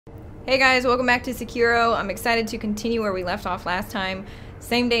Hey guys, welcome back to Sekiro. I'm excited to continue where we left off last time.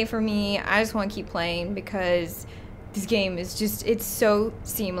 Same day for me. I just want to keep playing because this game is just, it's so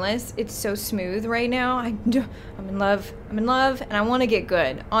seamless. It's so smooth right now. I'm in love. I'm in love and I want to get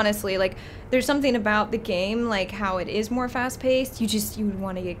good. Honestly, like there's something about the game, like how it is more fast-paced. You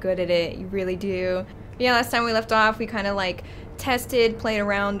want to get good at it. You really do. But yeah, last time we left off, we kind of like tested, played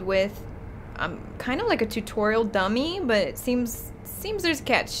around with kind of like a tutorial dummy, but it seems there's a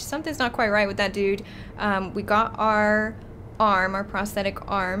catch. Something's not quite right with that dude. We got our arm, our prosthetic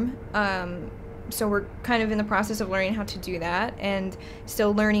arm, so we're kind of in the process of learning how to do that and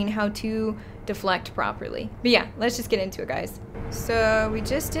still learning how to deflect properly. But yeah, let's just get into it, guys. So we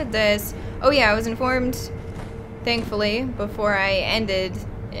just did this. Oh yeah, I was informed, thankfully, before I ended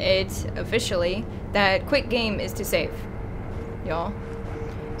it officially, that quick game is to save, y'all.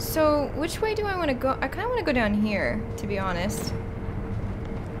 So which way do I want to go? I kind of want to go down here, to be honest.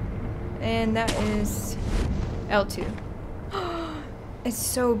 And that is L2. It's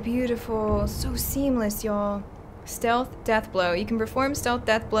so beautiful, so seamless, y'all. Stealth death blow. You can perform stealth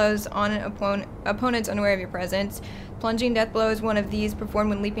death blows on an opponents unaware of your presence. Plunging death blow is one of these, performed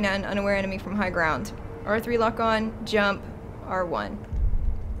when leaping at an unaware enemy from high ground. R3 lock on, jump, R1.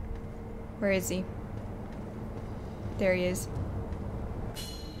 Where is he? There he is.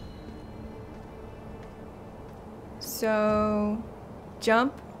 So,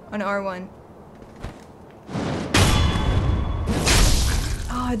 jump on R1.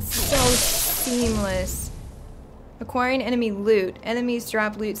 Oh, it's so seamless. Acquiring enemy loot. Enemies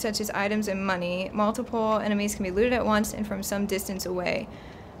drop loot such as items and money. Multiple enemies can be looted at once and from some distance away.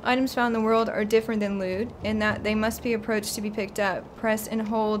 Items found in the world are different than loot in that they must be approached to be picked up. Press and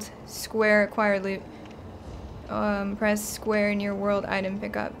hold square, acquire loot. Press square near world item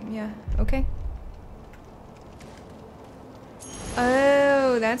pickup. Yeah, okay.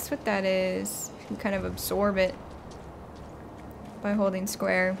 Oh, that's what that is. You kind of absorb it by holding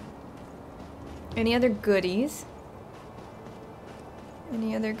square. Any other goodies?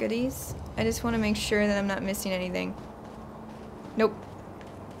 Any other goodies? I just want to make sure that I'm not missing anything. Nope.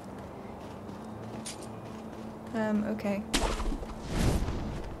 Okay.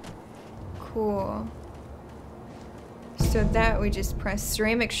 Cool. So that we just press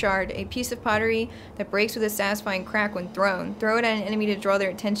ceramic shard, a piece of pottery that breaks with a satisfying crack when thrown. Throw it at an enemy to draw their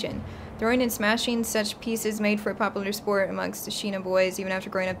attention. Throwing and smashing such pieces made for a popular sport amongst Ashina boys. Even after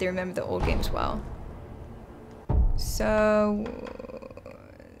growing up, they remember the old games well. So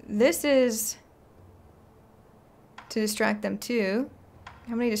this is to distract them too.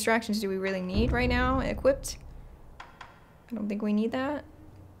 How many distractions do we really need right now equipped? I don't think we need that,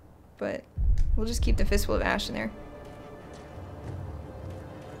 but we'll just keep the fistful of ash in there.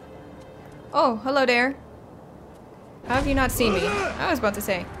 Oh, hello there. How have you not seen me? I was about to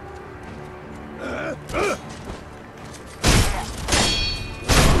say.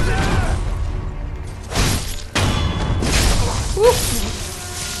 Woo.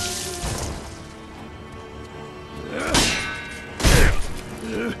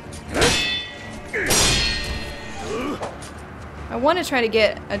 I want to try to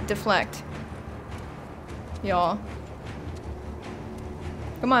get a deflect. Y'all.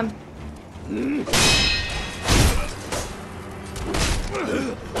 Come on.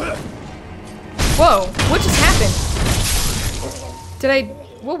 Whoa, what just happened?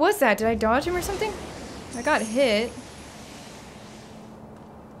 What was that? Did I dodge him or something? I got hit.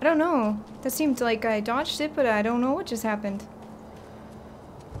 I don't know. That seemed like I dodged it, but I don't know what just happened.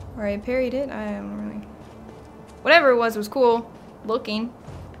 Or I parried it, I don't really. Whatever it was cool looking.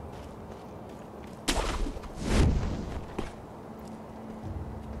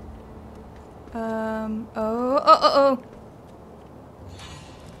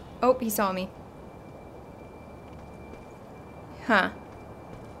 Oh, he saw me. Huh.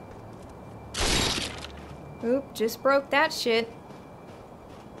 Oop, just broke that shit.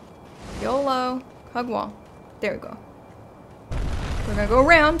 YOLO. Hug wall. There we go. We're gonna go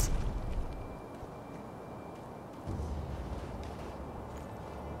around.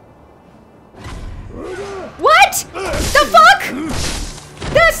 What? The fuck?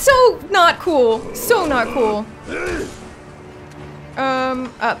 That's so not cool. So not cool.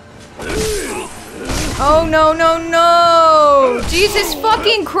 Up. Oh, no, no, no! Jesus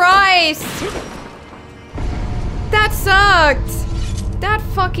fucking Christ! That sucked! That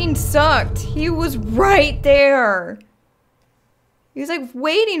fucking sucked. He was right there. He was like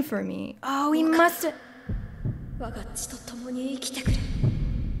waiting for me. Oh, he must have.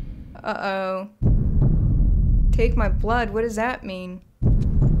 Uh-oh. Take my blood. What does that mean?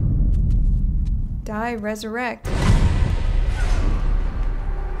 Die, resurrect.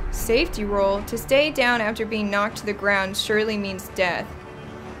 Safety roll. To stay down after being knocked to the ground surely means death.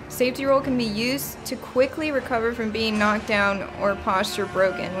 Safety roll can be used to quickly recover from being knocked down or posture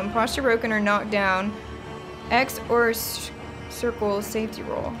broken. When posture broken or knocked down, X or circle safety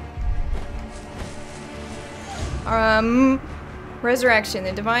roll. Resurrection.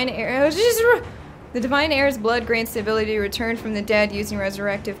 The divine heir's blood grants the ability to return from the dead using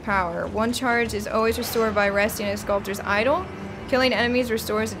resurrective power. One charge is always restored by resting a sculptor's idol. Killing enemies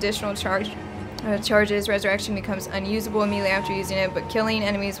restores additional charges. Resurrection becomes unusable immediately after using it, but killing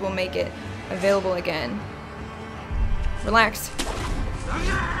enemies will make it available again. Relax.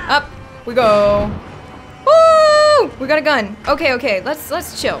 Up we go. Woo! We got a gun. Okay.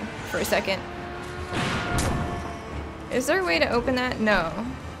 Let's chill for a second. Is there a way to open that? No.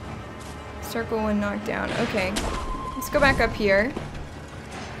 Circle when knocked down. Okay. Let's go back up here.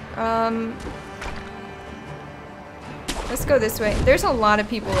 Let's go this way. There's a lot of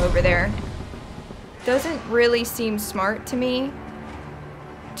people over there. Doesn't really seem smart to me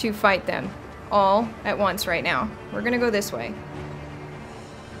to fight them all at once right now. We're gonna go this way.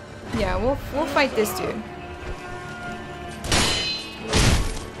 Yeah, we'll fight this dude.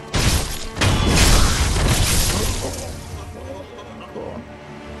 Cool.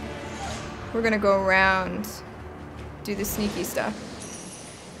 We're gonna go around, do the sneaky stuff.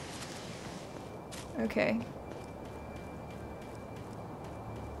 Okay.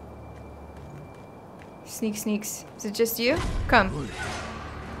 Sneaks. Is it just you? Come.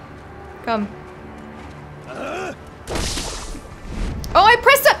 Come. Oh, I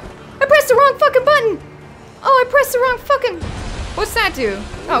pressed the wrong fucking button! Oh, I pressed the wrong fucking... What's that do?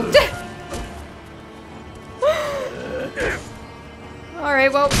 Oh,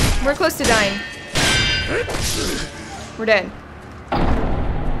 alright, well, we're close to dying. We're dead.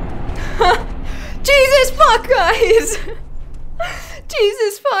 Jesus fuck, guys!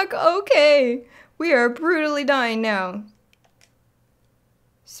 Jesus fuck, okay. We are brutally dying now.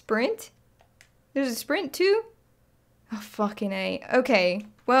 Sprint? There's a sprint too? Oh, fucking A. Okay,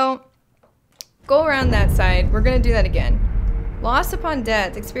 well, go around that side. We're gonna do that again. Loss upon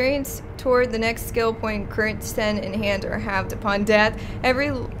death. Experience toward the next skill point current 10 in hand are halved upon death.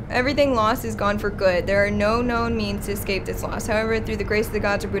 Everything lost is gone for good. There are no known means to escape this loss. However, through the grace of the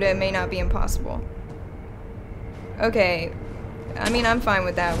gods or Buddha, it may not be impossible. Okay. I mean, I'm fine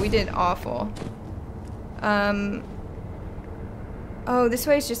with that. We did awful. Oh, this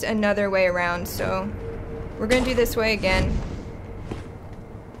way is just another way around, so we're gonna do this way again.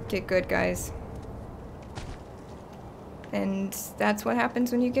 Get good, guys. And that's what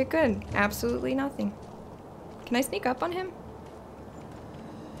happens when you get good. Absolutely nothing. Can I sneak up on him?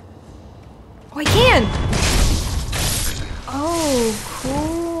 Oh, I can! Oh,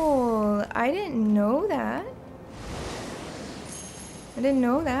 cool. I didn't know that. I didn't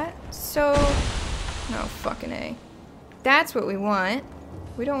know that. So... No, fucking A. That's what we want.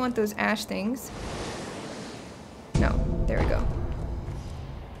 We don't want those ash things. No, there we go.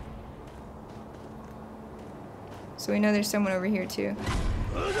 So we know there's someone over here too.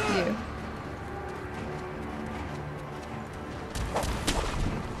 You.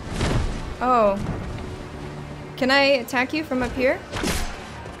 Oh. Can I attack you from up here?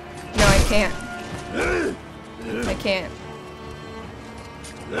 No, I can't. I can't.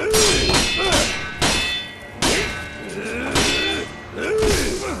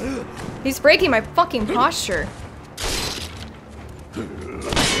 He's breaking my fucking posture.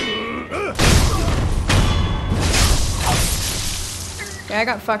 Yeah, I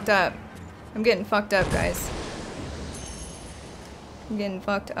got fucked up. I'm getting fucked up, guys. I'm getting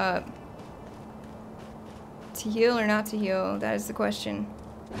fucked up. To heal or not to heal? That is the question.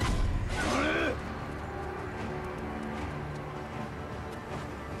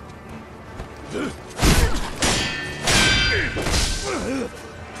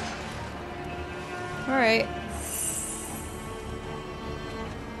 Alright.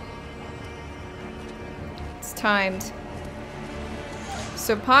 It's timed.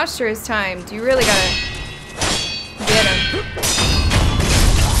 So posture is timed. You really gotta get him.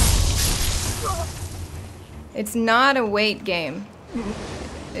 It's not a weight game.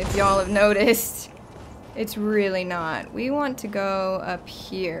 If y'all have noticed. It's really not. We want to go up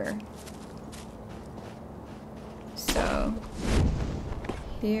here. So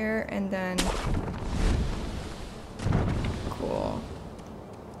here and then cool.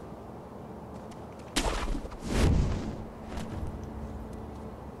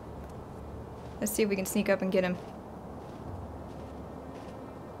 Let's see if we can sneak up and get him.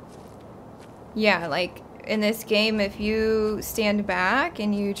 Yeah, like in this game, if you stand back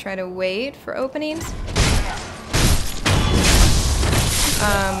and you try to wait for openings,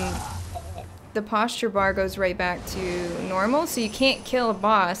 the posture bar goes right back to normal, so you can't kill a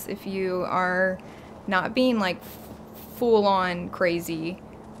boss if you are not being like full on crazy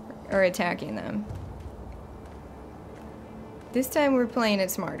or attacking them. This time we're playing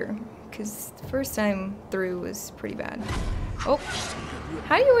it smarter, because the first time through was pretty bad. Oh,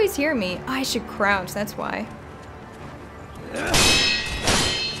 how do you always hear me? Oh, I should crouch, that's why.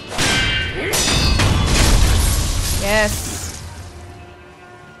 Yes.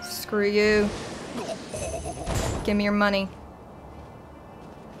 Screw you. Give me your money.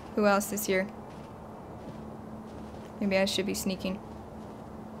 Who else is here? Maybe I should be sneaking.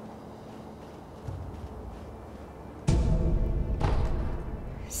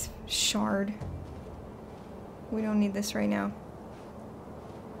 Shard. We don't need this right now.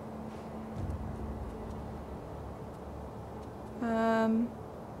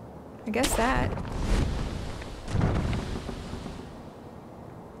 I guess that.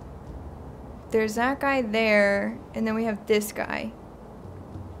 There's that guy there, and then we have this guy.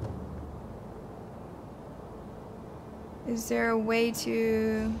 Is there a way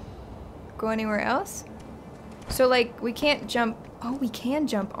to go anywhere else? So like, we can't jump. Oh, we can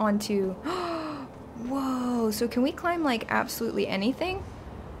jump onto. Whoa, so can we climb like absolutely anything?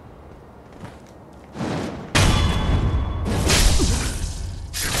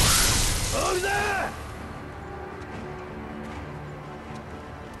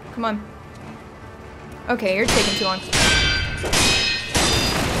 Come on. Okay, you're taking too long.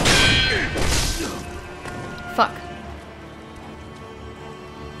 Fuck.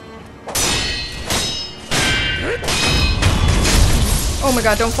 Oh my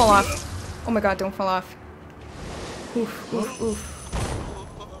god, don't fall off. Oh my god, don't fall off. Oof, oof, oof.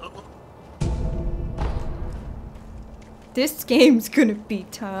 This game's gonna be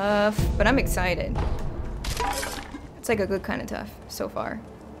tough, but I'm excited. It's like a good kind of tough so far.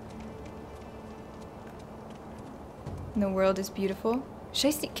 And the world is beautiful.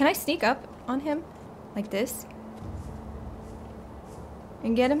 Should I can I sneak up on him? Like this?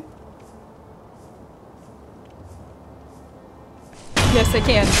 And get him? Yes, I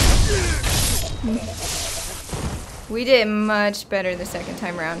can. We did much better the second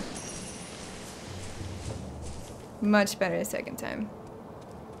time around. Much better the second time.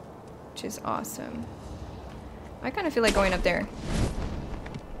 Which is awesome. I kind of feel like going up there.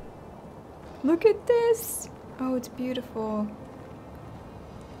 Look at this! Oh, it's beautiful.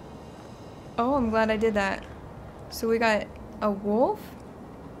 Oh, I'm glad I did that. So we got a wolf?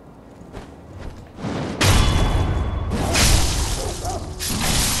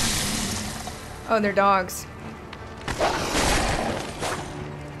 Oh, they're dogs.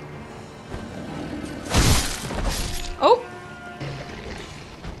 Oh!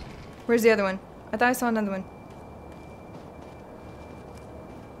 Where's the other one? I thought I saw another one.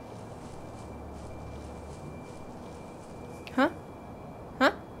 Huh?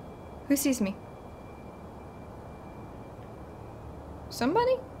 Huh? Who sees me?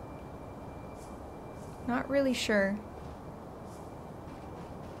 Somebody? Not really sure.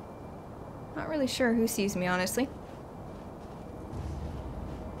 Not really sure who sees me, honestly.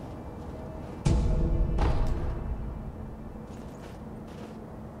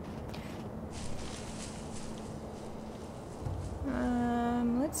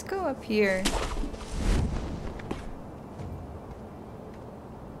 Let's go up here.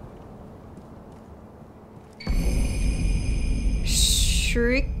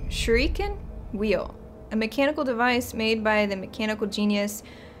 Shuriken wheel. A mechanical device made by the mechanical genius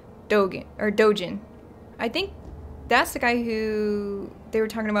Doggo. I think that's the guy who they were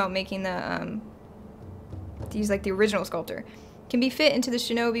talking about making the he's like the original sculptor. Can be fit into the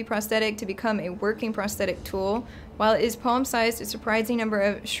shinobi prosthetic to become a working prosthetic tool. While it is palm-sized, a surprising number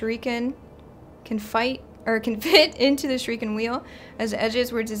of shuriken can fit into the shuriken wheel, as the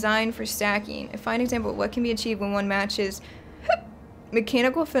edges were designed for stacking. A fine example of what can be achieved when one matches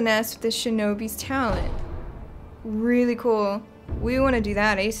mechanical finesse with the shinobi's talent. Really cool. We want to do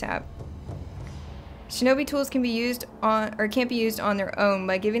that ASAP. Shinobi tools can be used on, or can't be used on their own.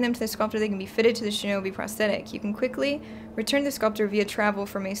 By giving them to the sculptor, they can be fitted to the shinobi prosthetic. You can quickly return the sculptor via travel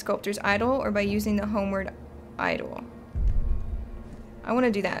from a sculptor's idol or by using the homeward idol. I want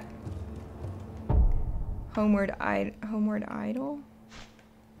to do that. Homeward idol?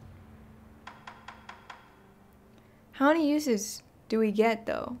 How many uses do we get,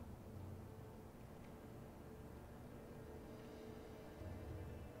 though?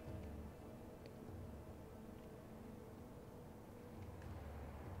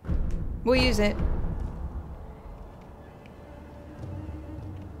 We'll use it.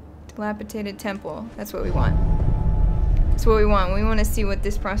 Dilapidated temple. That's what we want. That's what we want. We want to see what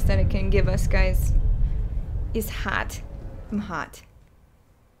this prosthetic can give us, guys. It's hot. I'm hot.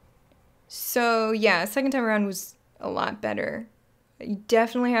 So, yeah, second time around was a lot better. You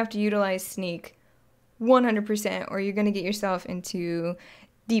definitely have to utilize sneak 100% or you're going to get yourself into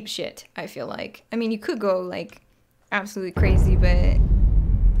deep shit, I feel like. I mean, you could go, like, absolutely crazy, but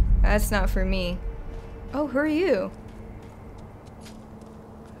that's not for me. Oh, who are you?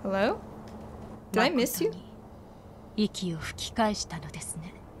 Hello? Did I miss you? 息を吹き返したのです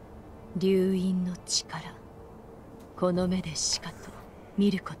ね。流因の力。この目でしかと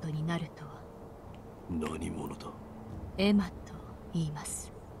見ることになるとは。何者だ？エマと言いま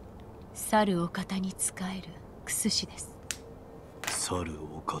す。猿お方に仕えるクス氏です。猿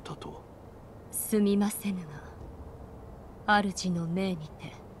お方とは？すみませぬが、主の命に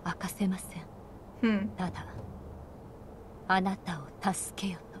て明かせません。ただ、あなたを助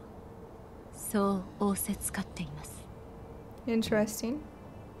けよと、そう仰せつかっています。Interesting.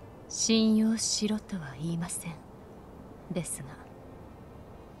 信用しろとは言いません。ですが、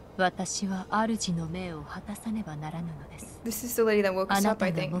私は主の命を果たさねばならぬのです。This is the lady that woke us up,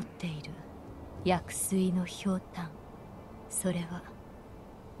 I あなたが think. 持っている薬水のひょうたん、それは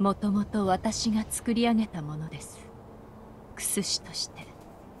もともと私が作り上げたものです。クス師として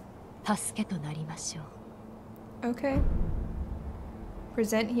助けとなりましょう。Okay.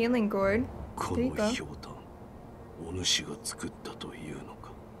 Present healing gourd. こ There you の go. ひょうたん、お主が作ったというの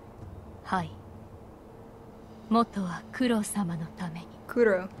か？はい。元はクロ様のために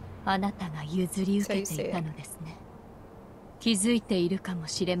Kuro. あなたが譲り受けていたのですね。気づいているかも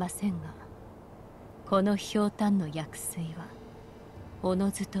しれませんが、このひょうたんの薬水はおの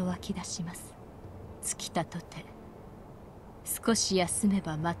ずと湧き出します。尽きたとて少し休め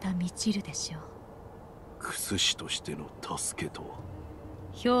ばまた満ちるでしょう。クス師としての助けとは？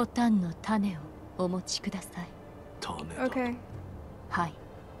ひょうたんの種をお持ちください。種だ。Okay. はい。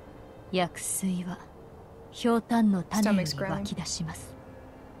薬水はひょうたんの種より湧き出します。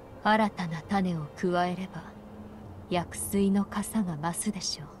新たな種を加えれば薬水の傘が増すで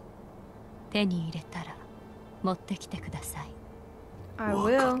しょう。手に入れたら持ってきてください。I わか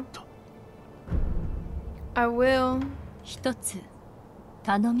will. った。I will. 一つ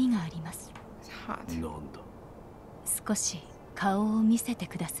頼みがあります。It's hot. なんだ？少し顔を見せて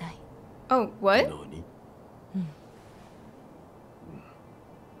ください。Oh, what? 何？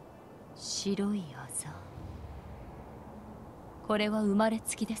白いあざ。これは生まれ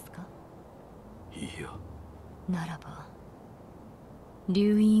つきですか？いや。ならば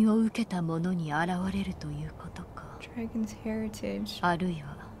流因を受けた者に現れるということか。 Dragon's heritage. あるい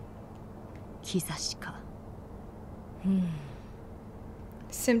は兆しか。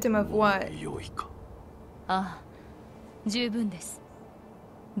Symptom of what? 良いか。ああ、十分です。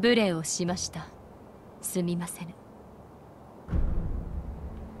無礼をしました。すみませぬ。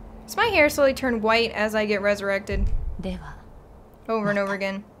 Does my hair slowly turn white as I get resurrected? では Over and over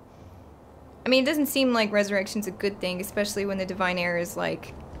again. I mean, it doesn't seem like resurrection's a good thing, especially when the divine heir is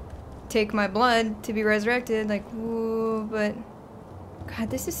like, take my blood to be resurrected. Like, ooh, but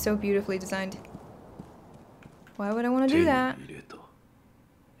God, this is so beautifully designed. Why would I want to do that? 手に入れた。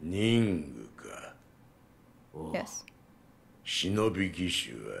人具か。Yes. 忍び騎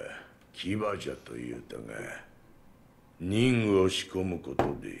手は騎馬じゃと言うたが、人具を仕込むこと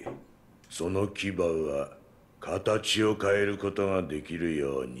でその騎馬は形を変えることができる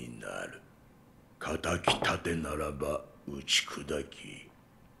ようになる。敵立てならば打ち砕き、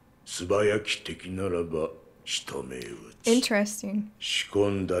素早き敵ならば仕留め撃つ。 Interesting. 仕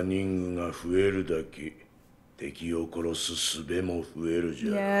込んだ人具が増えるだけ敵を殺す術も増えるじゃ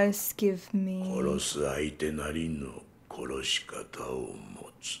ろ。 Yes, give me. 殺す相手なりの殺し方を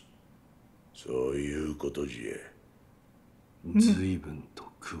持つ。そういうことじゃ。随分と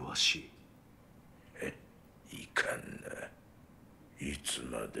詳しい。いかんな。いつ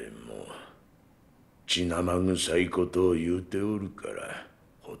までも血生臭いことを言うておるから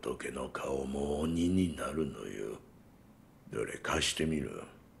仏の顔も鬼になるのよ。どれ貸してみろ。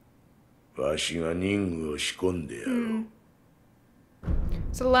わしが人具を仕込んでやろう。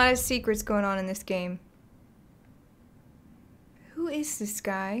So a lot of secrets going on in this game. Who is this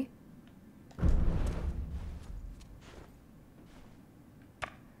guy?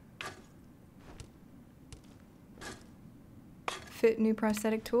 Fit new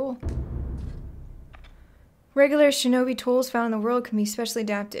prosthetic tool. Regular shinobi tools found in the world can be specially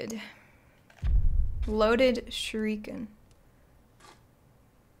adapted. Loaded shuriken.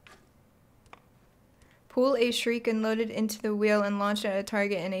 Pull a shuriken loaded into the wheel and launch at a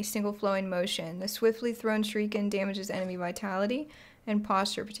target in a single flowing motion. The swiftly thrown shuriken damages enemy vitality and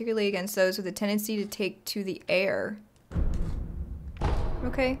posture, particularly against those with a tendency to take to the air.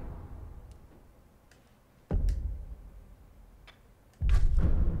 Okay.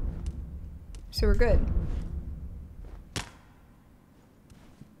 So we're good.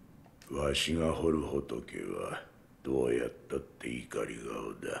 わしが掘る仏はどうやったって怒り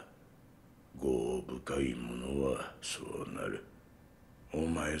顔だ。業深いものはそうなる。お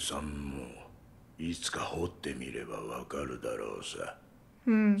前さんもいつか掘ってみればわかるだろうさ。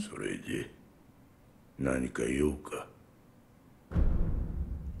それで何か用か?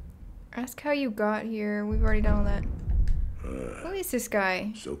 Ask how you got here. We've already done all that. Who is this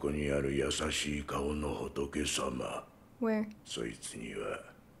guy? そこにある優しい顔の仏様。 Where? そいつには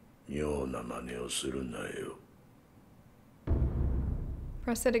妙な真似をするなよ。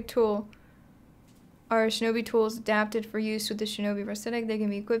 Prosthetic tool. Are shinobi tools adapted for use with the shinobi prosthetic? They can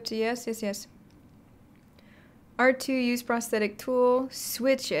be equipped to yes, yes, yes. R2 use prosthetic tool.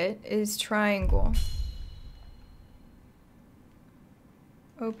 Switch it is triangle.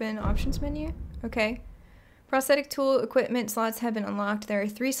 Open options menu. Okay. Prosthetic tool equipment slots have been unlocked. There are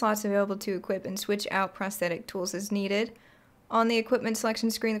 3 slots available to equip and switch out prosthetic tools as needed. On the equipment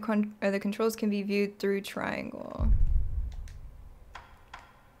selection screen, the controls can be viewed through triangle.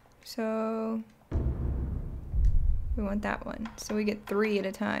 So we want that one. So we get 3 at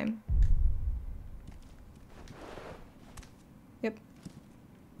a time. Yep.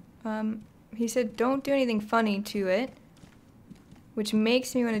 He said don't do anything funny to it, which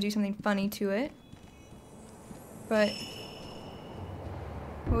makes me want to do something funny to it. But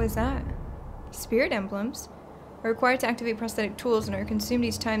what was that? Spirit emblems are required to activate prosthetic tools and are consumed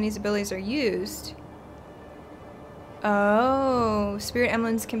each time these abilities are used. Oh, spirit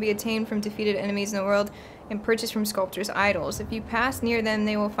emblems can be attained from defeated enemies in the world and purchased from sculptors' idols. If you pass near them,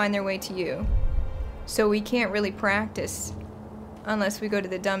 they will find their way to you. So we can't really practice unless we go to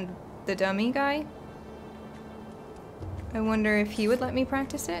the dummy guy. I wonder if he would let me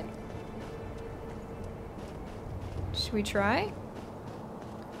practice it. Should we try?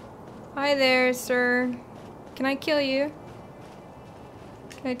 Hi there, sir. Can I kill you?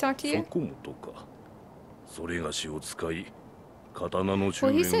 Can I talk to you?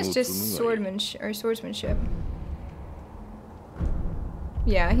 Well, he says just swordsmanship.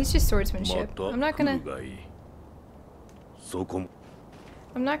 Yeah, he's just swordsmanship. I'm not gonna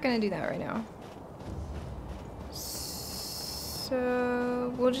do that right now.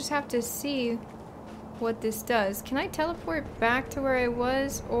 So we'll just have to see what this does. Can I teleport back to where I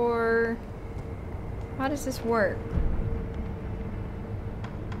was, or how does this work?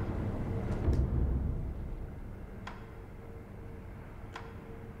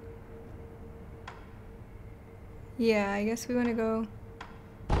 Yeah, I guess we want to go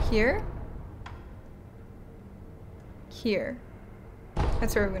here. Here.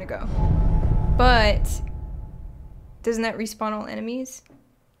 That's where we're gonna go. But doesn't that respawn all enemies?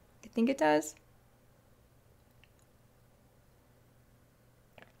 I think it does.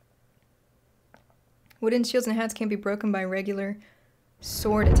 Wooden shields and hats can't be broken by regular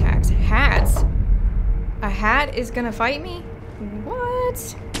sword attacks. Hats? A hat is gonna fight me?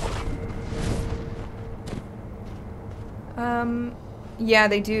 What? Yeah,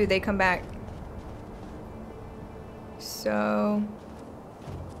 they do. They come back. So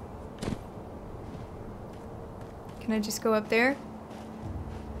can I just go up there?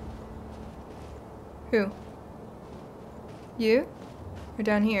 Who? You? Or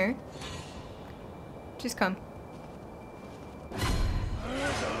down here? Just come.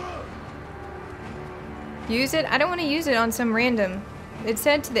 Use it? I don't want to use it on some random. It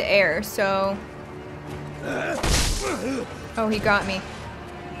said to the air, so... Oh, he got me.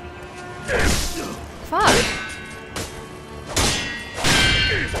 Fuck.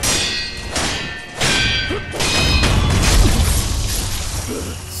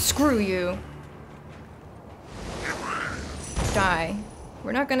 Screw you. Die.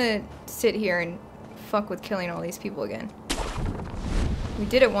 We're not gonna sit here and fuck with killing all these people again. We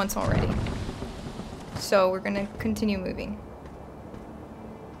did it once already. So we're gonna continue moving.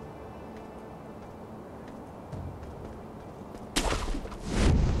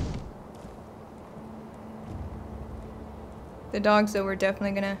 The dogs, though, we're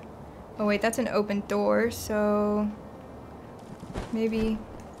definitely gonna... Oh wait, that's an open door, so... Maybe...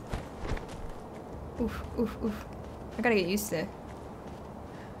 Oof, oof, oof. I gotta get used to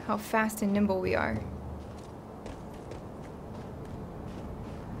how fast and nimble we are.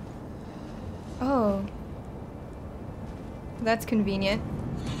 Oh. That's convenient.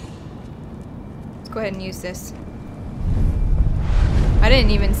 Let's go ahead and use this. I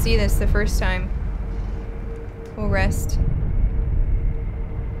didn't even see this the first time. We'll rest.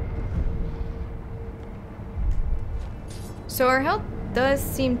 So our health does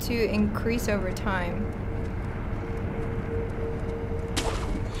seem to increase over time.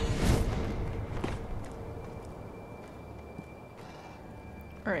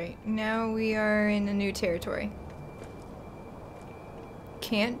 Alright, now we are in a new territory.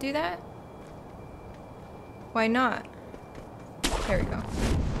 Can't do that? Why not? There we go.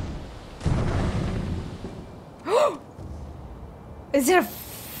 Is it a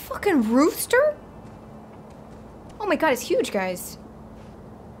fucking rooster? Oh my god, it's huge, guys.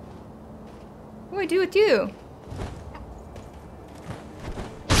 What do I do with you?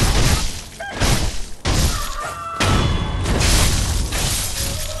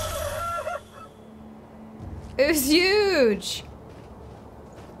 It was huge!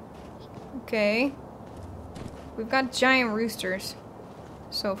 Okay. We've got giant roosters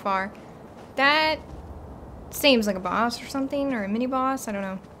so far. That seems like a boss or something, or a mini boss, I don't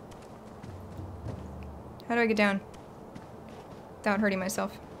know. How do I get down without hurting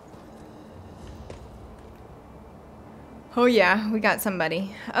myself? Oh yeah, we got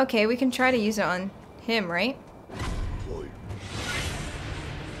somebody. Okay, we can try to use it on him, right?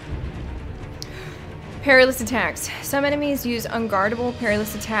 Perilous attacks. Some enemies use unguardable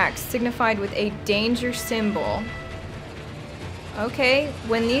perilous attacks, signified with a danger symbol. Okay,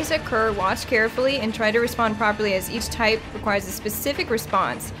 when these occur, watch carefully and try to respond properly, as each type requires a specific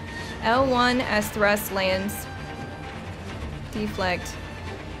response. L1 as thrust lands. Deflect.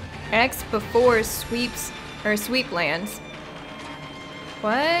 X before sweeps or sweep lands.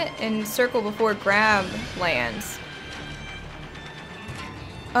 What? And circle before grab lands.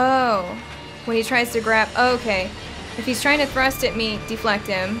 Oh. When he tries to grab, oh, okay. If he's trying to thrust at me, deflect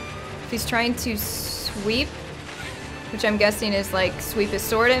him. If he's trying to sweep, which I'm guessing is like sweep his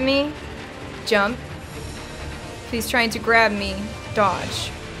sword at me, jump. If he's trying to grab me, dodge.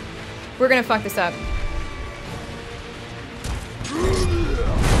 We're gonna fuck this up.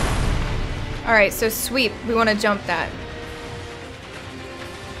 Alright, so sweep, we wanna jump that.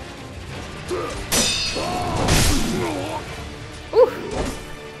 Ooh.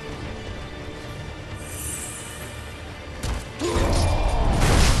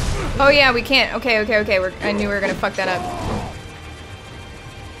 Oh yeah, we can't. Okay. I knew we were gonna fuck that up.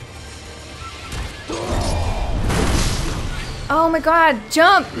 Oh my god,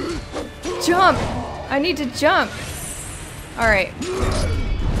 jump! Jump! I need to jump. Alright.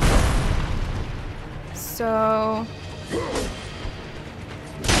 So...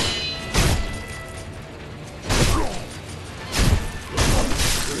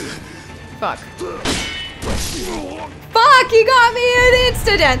 Fuck. Fuck! You got me an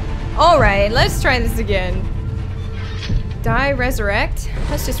insta-death! Alright, let's try this again. Die, resurrect?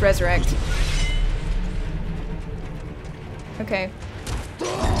 Let's just resurrect. Okay.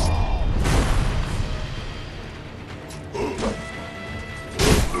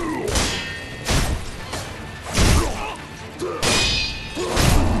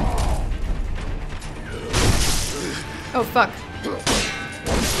 Oh, fuck.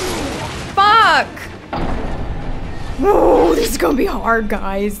 Fuck! Whoa, this is gonna be hard,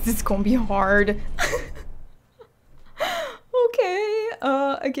 guys. This is gonna be hard. Okay,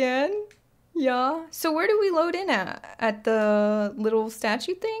 again. Yeah. So where do we load in at? At the little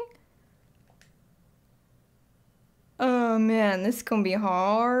statue thing? Oh man, this is gonna be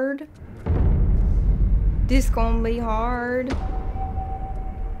hard. This gonna be hard.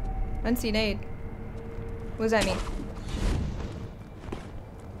 Unseen aid. What does that mean?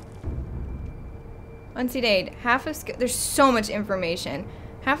 Unseen aid. Half of skill. There's so much information.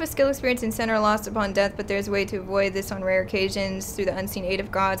 Half of skill experience and center are lost upon death, but there's a way to avoid this on rare occasions. Through the unseen aid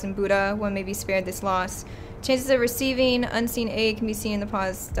of gods and Buddha, one may be spared this loss. Chances of receiving unseen aid can be seen in the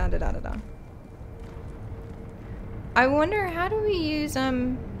pause. Da da da da da. I wonder, how do we use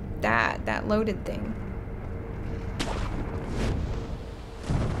that loaded thing?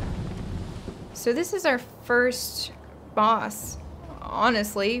 So this is our first boss,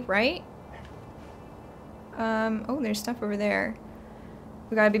 honestly, right? Oh, there's stuff over there.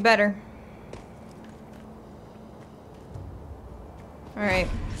 We gotta be better. Alright.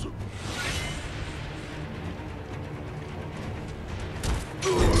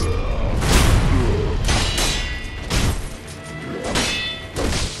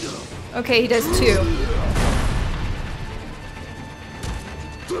 Okay, he does two.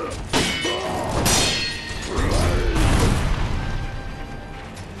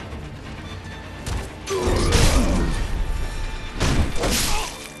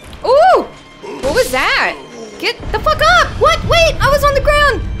 Ooh! What was that? Get the fuck up! What? Wait! I was on the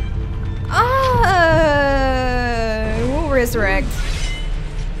ground! We'll resurrect.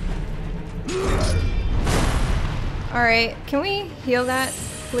 Alright, can we heal that,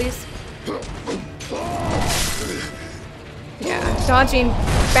 please? Yeah, dodging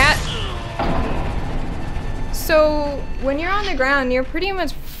bat. So, when you're on the ground, you're pretty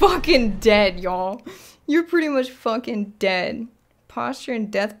much fucking dead, y'all. You're pretty much fucking dead. Posture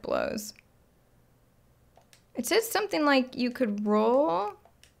and death blows. It says something like you could roll,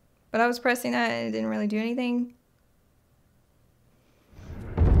 but I was pressing that and it didn't really do anything.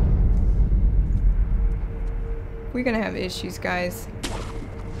 We're gonna have issues, guys.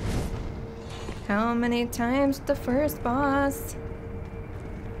 How many times the first boss?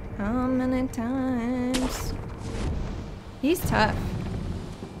 How many times? He's tough.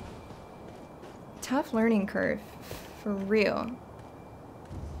 Tough learning curve. For real.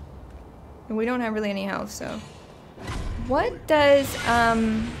 And we don't have really any health, so. What does,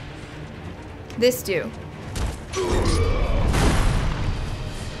 this do?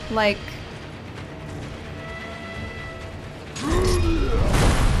 Like...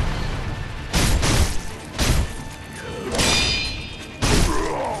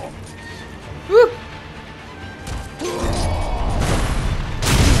 Woo!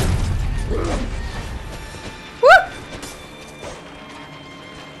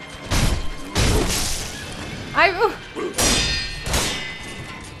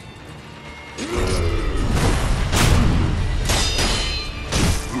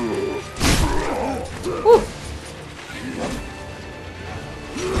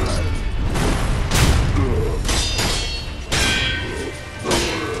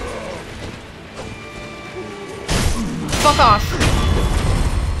 Fuck off.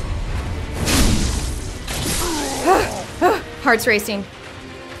 Heart's racing.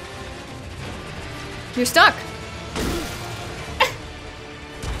 You're stuck.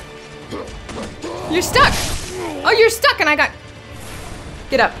 You're stuck. Oh, you're stuck and I got...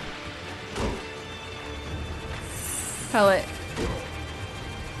 Get up. Pellet.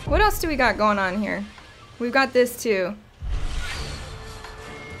 What else do we got going on here? We've got this too.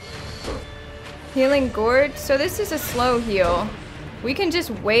 Healing gourd. So this is a slow heal. We can just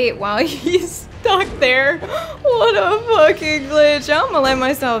wait while he's stuck there. What a fucking glitch. I'm gonna let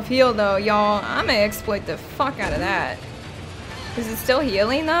myself heal though, y'all. I'm gonna exploit the fuck out of that. Is it still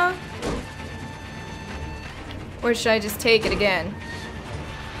healing though? Or should I just take it again?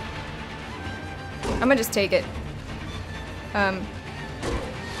 I'm gonna just take it.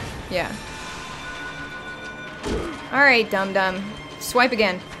 Yeah. Alright, dum-dum. Swipe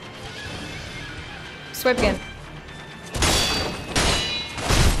again. Swipe again.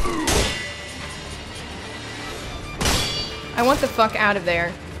 I want the fuck out of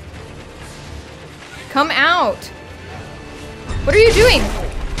there. Come out! What are you doing?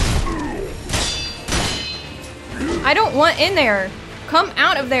 I don't want in there. Come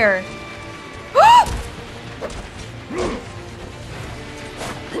out of there.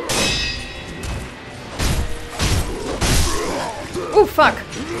 Oh, fuck.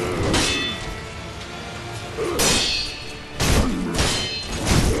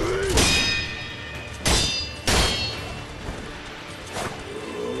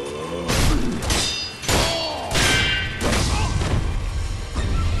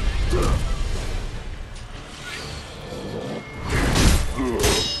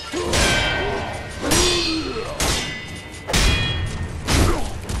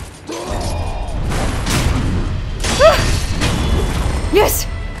 Yes!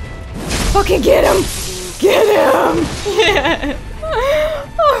 Fucking get him! Get him! Yeah!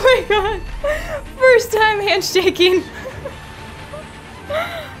 Oh my god! First time handshaking!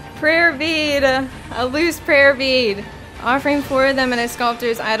 Prayer bead! A loose prayer bead. Offering 4 of them in a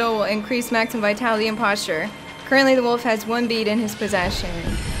sculptor's idol will increase maximum vitality and posture. Currently the wolf has 1 bead in his possession.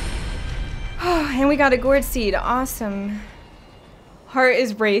 And we got a gourd seed. Awesome. Heart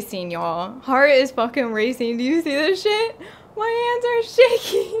is racing, y'all. Heart is fucking racing. Do you see this shit? My hands are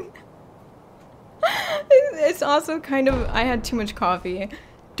shaking. It's also kind of... I had too much coffee.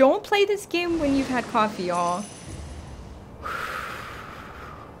 Don't play this game when you've had coffee, y'all.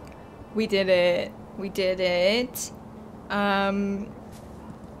 We did it. We did it. I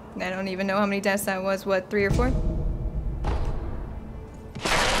don't even know how many deaths that was. What, 3 or 4?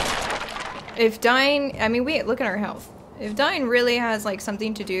 If dying... I mean, wait, look at our health. If dying really has, like,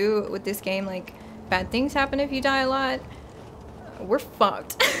 something to do with this game, like, bad things happen if you die a lot, we're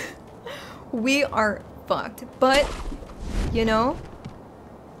fucked. We are fucked. But, you know,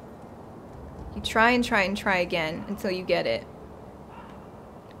 you try and try and try again until you get it.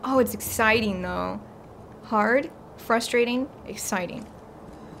 Oh, it's exciting, though. Hard, frustrating, exciting.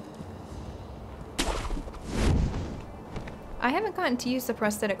 I haven't gotten to use the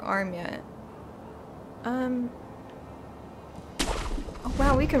prosthetic arm yet.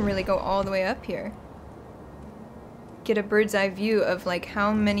 Wow, we can really go all the way up here. Get a bird's eye view of like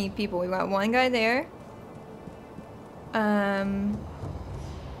how many people. We got one guy there.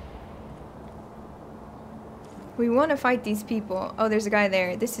 We want to fight these people. Oh, there's a guy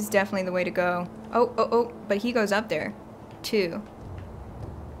there. This is definitely the way to go. Oh, but he goes up there too.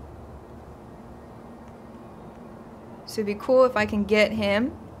 So it'd be cool if I can get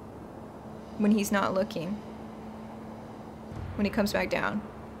him when he's not looking. When he comes back down.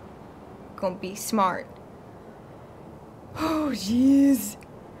 Gonna be smart. Oh, jeez.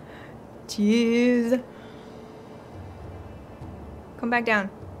 Jeez. Come back down.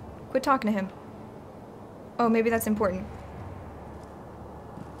 Quit talking to him. Oh, maybe that's important.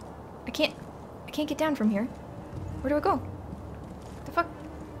 I can't get down from here. Where do I go? What the fuck?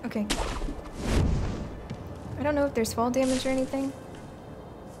 Okay. I don't know if there's fall damage or anything.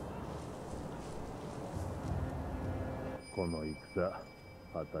 この戦、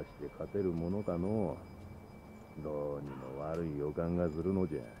果たして勝てるものかのう。どうにも悪い予感がするの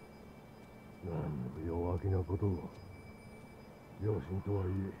じゃ。なんと弱気なことを。両親とはい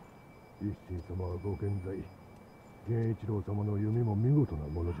え、一心様はご健在。源一郎様の弓も見事な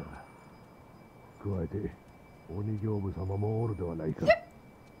ものじゃ。加えて、鬼行部様もおるではないか。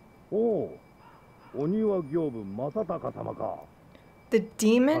おお、鬼は行部正隆様か。The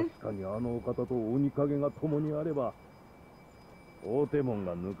demon? 確かにあのお方と鬼影が共にあれば。 大手門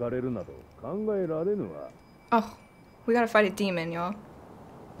が抜かれるなど考えられぬわ。 Oh, we gotta fight a demon, y'all.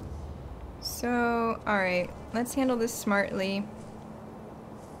 So, alright, let's handle this smartly.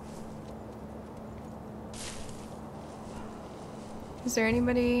 Is there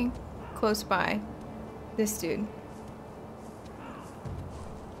anybody close by? This dude.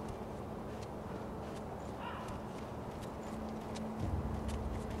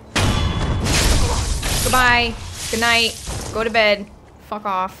 Goodbye. Good night. Go to bed. Fuck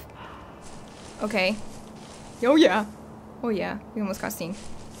off. Okay. Oh yeah. Oh yeah. We almost got seen.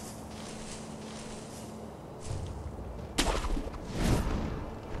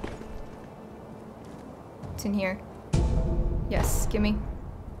 It's in here. Yes, gimme.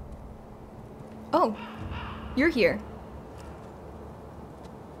 Oh! You're here.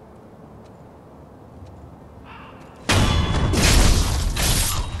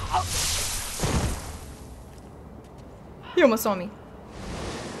 He almost saw me.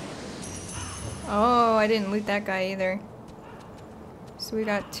 Oh, I didn't loot that guy either. So we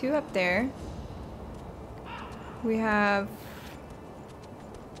got two up there. We have...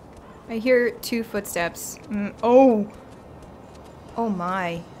 I hear two footsteps. Oh! Oh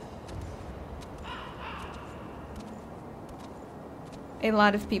my. A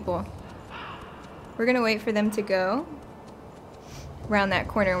lot of people. We're gonna wait for them to go around that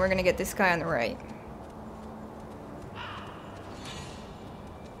corner and we're gonna get this guy on the right.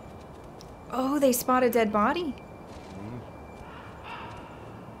 Oh, they spot a dead body?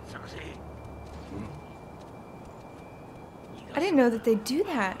 I didn't know that they'd do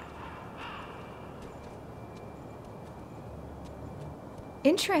that.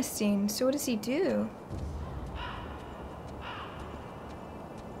 Interesting. So what does he do?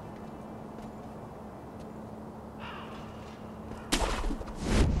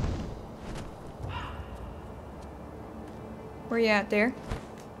 Where you at there?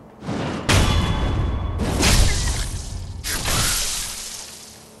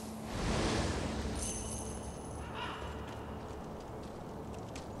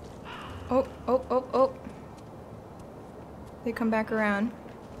 Oh. They come back around.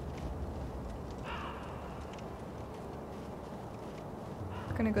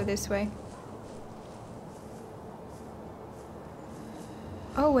 Gonna go this way.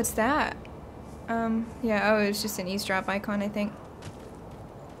 Oh, what's that? Yeah, oh, it's just an eavesdrop icon, I think.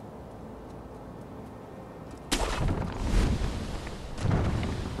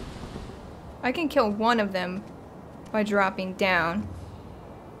 I can kill one of them by dropping down.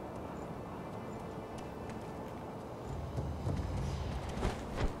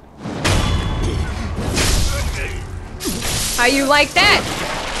 How you like that?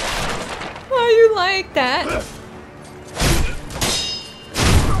 How you like that?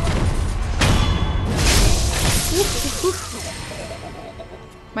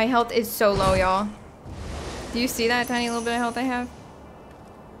 My health is so low, y'all. Do you see that tiny little bit of health I have?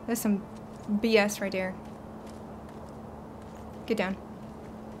 That's some BS right there. Get down.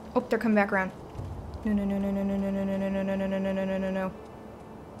 Oh, they're coming back around. No.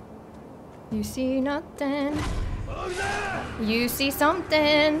 You see nothing. You see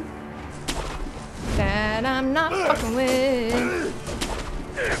something that I'm not fucking with.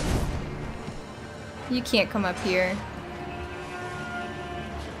 You can't come up here.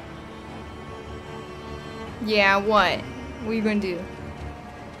 Yeah, what? What are you gonna do?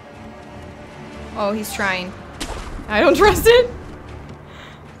 Oh, he's trying. I don't trust it.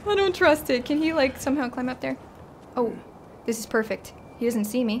 I don't trust it. Can he, like, somehow climb up there? Oh, this is perfect. He doesn't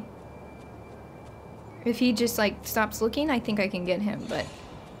see me. If he just, like, stops looking, I think I can get him, but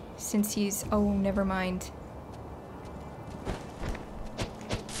since he's... Oh, never mind.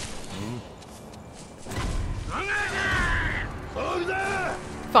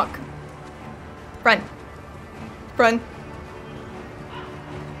 Fuck. Run. Run.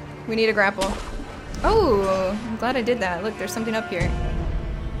 We need a grapple. Oh, I'm glad I did that. Look, there's something up here.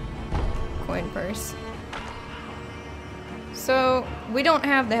 Coin purse. So, we don't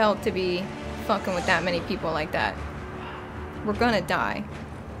have the health to be fucking with that many people like that. We're gonna die.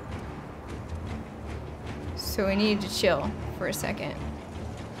 So we need to chill for a second.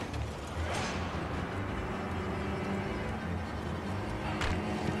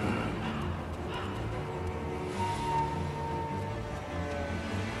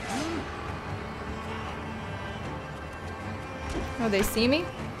 Oh, they see me?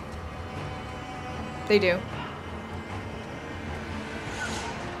 They do.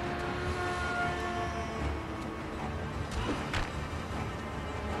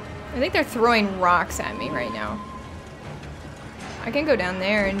 I think they're throwing rocks at me right now. I can go down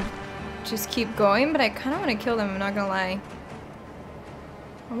there and just keep going, but I kind of want to kill them, I'm not gonna lie.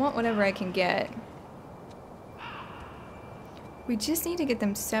 I want whatever I can get. We just need to get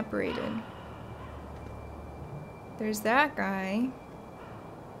them separated. There's that guy.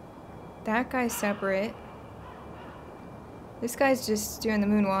 That guy's separate. This guy's just doing the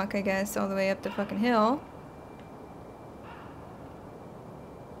moonwalk, I guess, all the way up the fucking hill.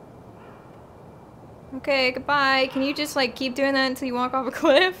 Okay, goodbye. Can you just, like, keep doing that until you walk off a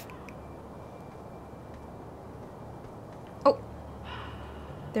cliff? Oh.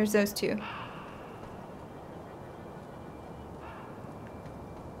 There's those two.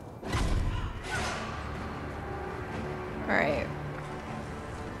 Alright.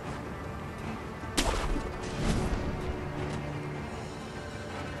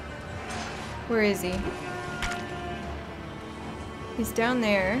 Where is he? He's down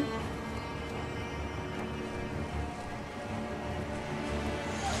there.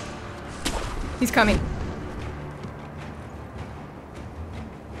 He's coming.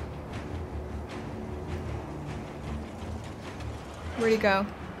 Where'd he go?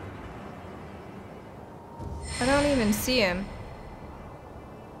 I don't even see him.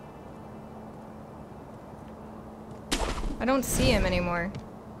 I don't see him anymore.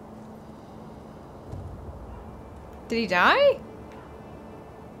 Did he die?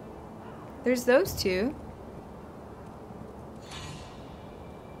 There's those two.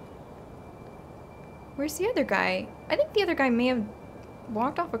 Where's the other guy? I think the other guy may have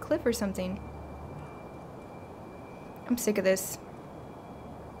walked off a cliff or something. I'm sick of this.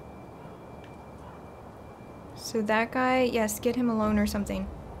 So that guy, yes, get him alone or something.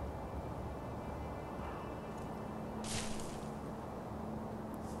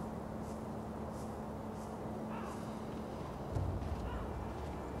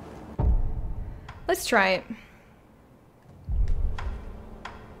 Let's try it.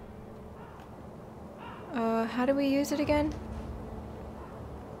 How do we use it again?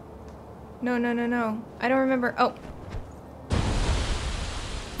 No, no, no, no. I don't remember. Oh.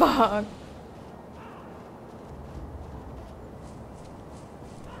 Fuck.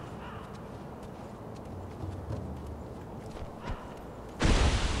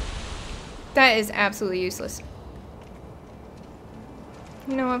 That is absolutely useless.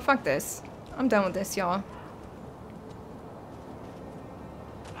 You know what? Fuck this. I'm done with this, y'all.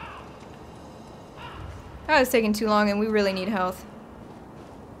 That was taking too long and we really need health.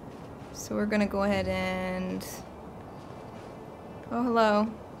 So we're gonna go ahead and... Oh, hello.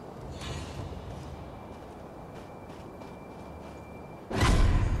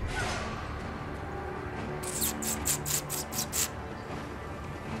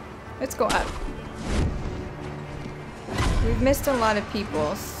 Let's go up. We've missed a lot of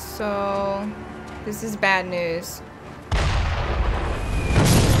people, so this is bad news.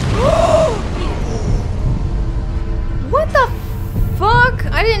 What the fuck?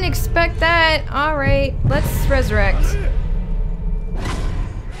 I didn't expect that. Alright, let's resurrect.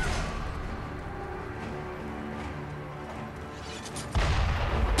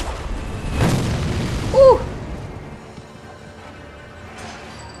 Ooh!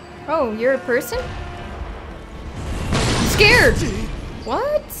 Oh, you're a person? I'm scared!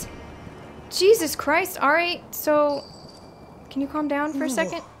 What? Jesus Christ, alright, so... Can you calm down for a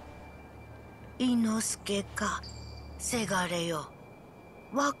second?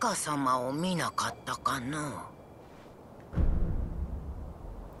 若様を見なかったかな?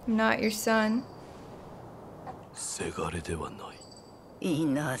 I'm not your son. せがれではない。伊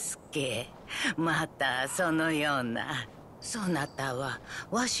之助、またそのような。そなたは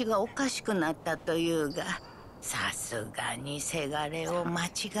わしがおかしくなったというが、さすがにせがれを間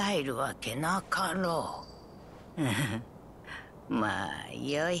違えるわけなかろう。まあ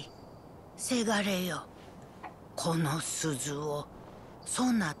よい。せがれよ、この鈴を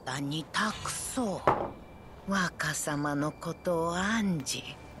そなたに託そう。若様のことを案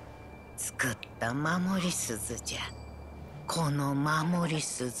じ作った守り鈴じゃ。この守り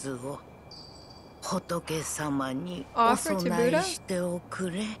鈴を仏様にお供えしておく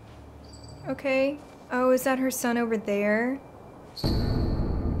れ。 Okay. Oh, is that her son over there?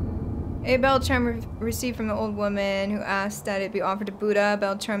 A bell charm received from the old woman who asked that it be offered to Buddha.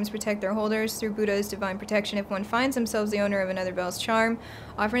 Bell charms protect their holders through Buddha's divine protection. If one finds themselves the owner of another bell's charm,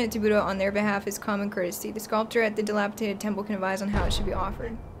 offering it to Buddha on their behalf is common courtesy. The sculptor at the dilapidated temple can advise on how it should be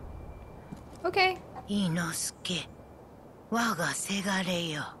offered. Okay. 伊之助、我がせがれ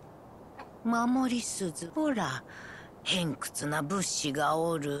よ。守り鈴、ほら、偏屈な仏師が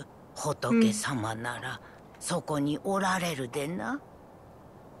おる仏様なら、そこにおられるでな。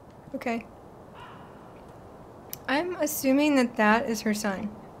Okay. I'm assuming that that is her son.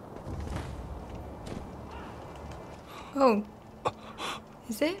 Oh.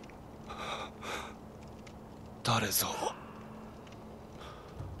 Is it? 誰ぞ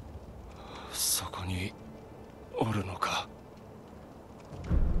そこにおるのか?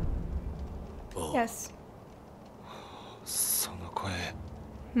 Yes. その声。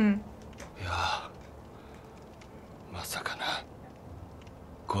Hmm. いや、まさかな。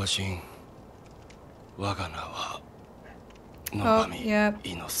ご人、我が名は野上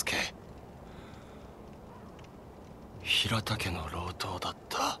伊之助。平田家の老頭だっ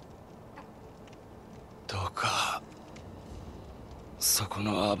た。どうかそこ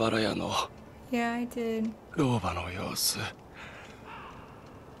のあばら屋の老婆の様子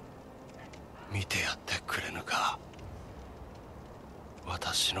見てやってくれぬか。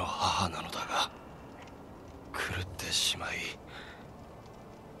私の母なのだが狂ってしまい、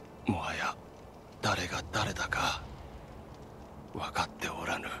もはや誰が誰だか分かってお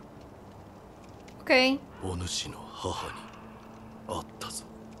らぬ。Okay. お主の母に会ったぞ。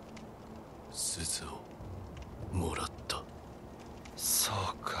鈴をもらった。そう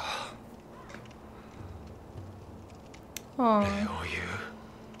か。礼を言う。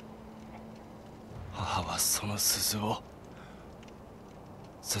母はその鈴を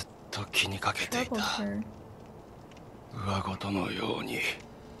ずっと気にかけていた。上ごとのように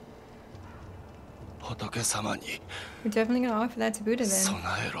仏様に備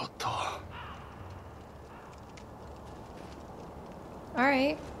えろと。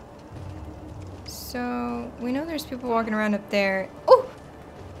Alright. So, we know there's people walking around up there. Oh!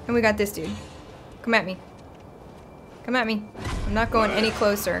 And we got this dude. Come at me. Come at me. I'm not going any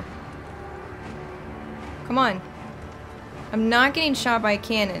closer. Come on. I'm not getting shot by a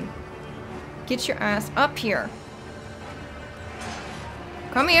cannon. Get your ass up here.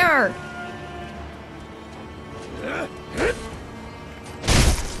 Come here!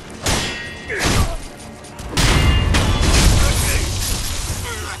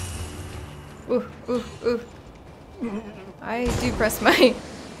 Ooh, ooh, ooh. I do press my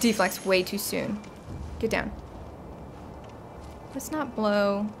deflex way too soon. Get down. Let's not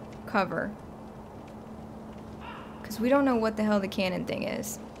blow cover. Because we don't know what the hell the cannon thing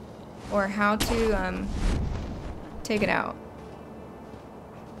is. Or how to, take it out.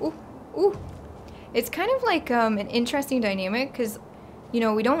 Ooh, ooh. It's kind of like, an interesting dynamic, because, you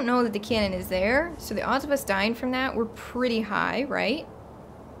know, we don't know that the cannon is there, so the odds of us dying from that were pretty high, right?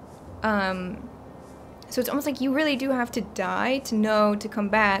 So it's almost like you really do have to die to know to come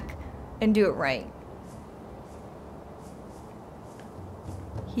back and do it right.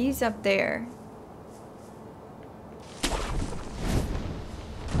 He's up there.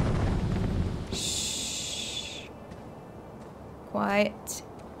 Shh. Quiet.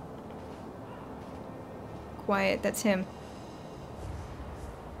 Quiet, that's him.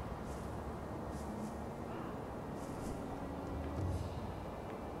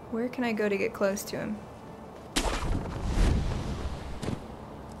 Where can I go to get close to him?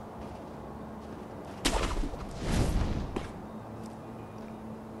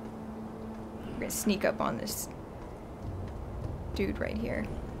 We're gonna sneak up on this dude right here.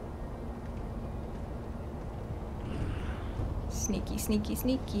 Sneaky, sneaky,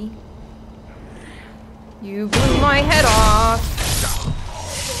 sneaky. You blew my head off!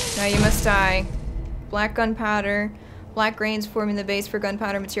 Now you must die. Black gunpowder. Black grains forming the base for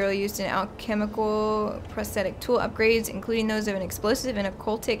gunpowder material used in alchemical prosthetic tool upgrades, including those of an explosive and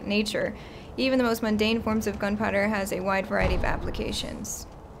occultic nature. Even the most mundane forms of gunpowder has a wide variety of applications.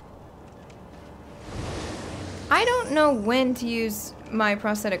 I don't know when to use my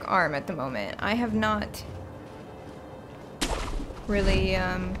prosthetic arm at the moment. I have not really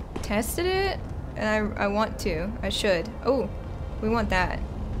tested it, and I want to. I should. Oh, we want that.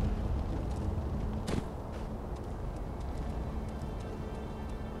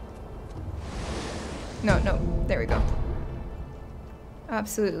 No, there we go.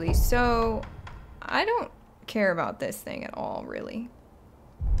 Absolutely. So, I don't care about this thing at all, really.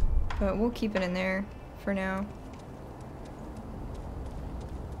 But we'll keep it in there for now.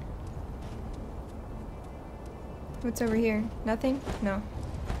 What's over here? Nothing? No.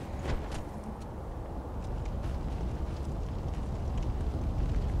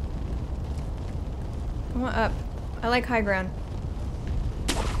 I want up. I like high ground.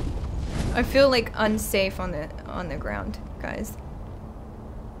 I feel like unsafe on the ground, guys.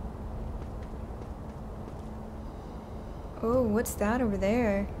 Oh, what's that over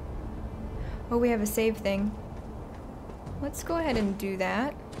there? Oh, we have a save thing. Let's go ahead and do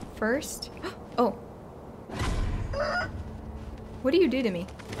that first. Oh. What do you do to me?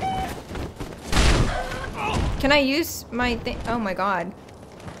 Can I use my thing? Oh my god.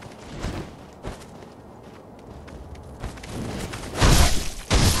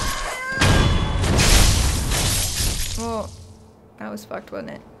 Well, that was fucked, wasn't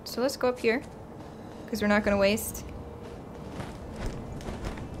it? So let's go up here, because we're not going to waste.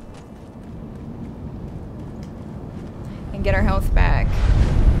 And get our health back.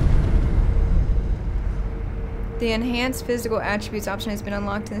 The enhanced physical attributes option has been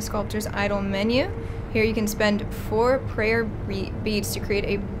unlocked in the sculptor's idle menu. Here you can spend 4 prayer beads to create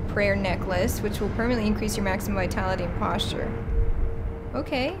a prayer necklace, which will permanently increase your maximum vitality and posture.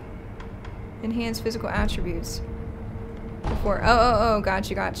 Okay. Enhanced physical attributes. Before, oh,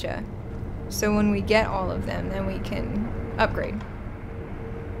 gotcha. So when we get all of them, then we can upgrade.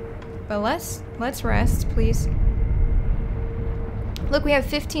 But let's rest, please. Look, we have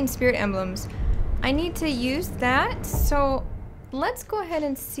 15 spirit emblems. I need to use that, so let's go ahead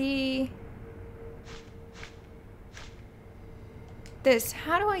and see this.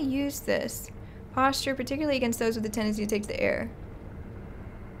 How do I use this? Posture, particularly against those with the tendency to take to the air.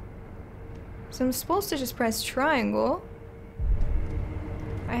 So I'm supposed to just press triangle.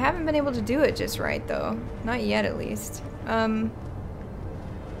 I haven't been able to do it just right, though. Not yet, at least. Where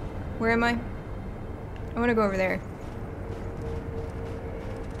am I? I want to go over there.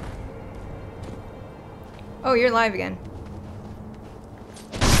 Oh, you're live again.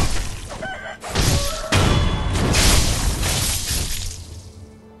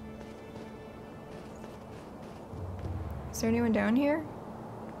 Is there anyone down here?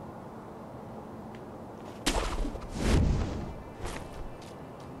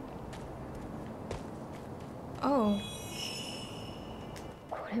 Oh.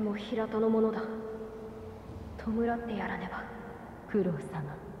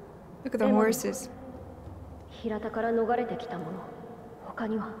 Look at the horses. 平田から逃れてきたもの、他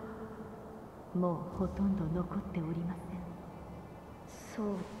にはもうほとんど残っておりません。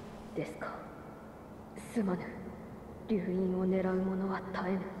そうですか。すまぬ。流因を狙う者は絶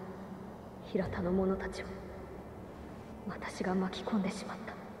えぬ。平田の者たちを私が巻き込んでしまっ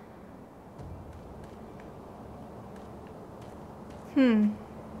た。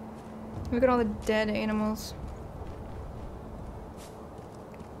Look at all the dead animals.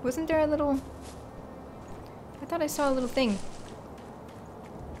 Wasn't there a little... I thought I saw a little thing.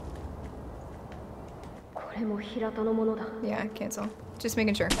 Yeah, cancel. Just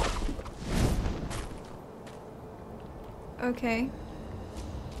making sure. Okay.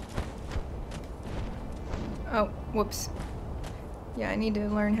 Oh, whoops. Yeah, I need to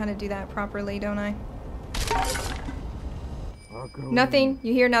learn how to do that properly, don't I? Nothing.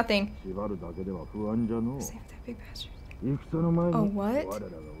 You hear nothing. Save that big bastard. Oh, what?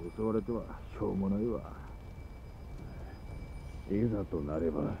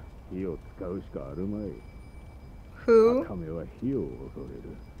 Who?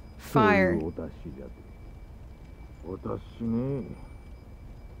 Fire.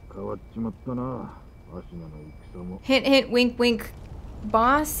 Hint, hint, wink, wink.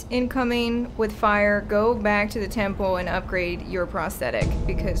 Boss incoming with fire. Go back to the temple and upgrade your prosthetic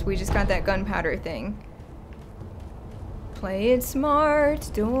because we just got that gunpowder thing. Play it smart,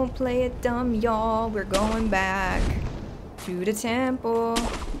 don't play it dumb, y'all. We're going back to the temple.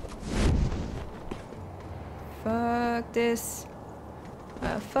 Fuck this.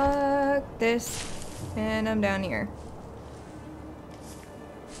 Fuck this. And I'm down here.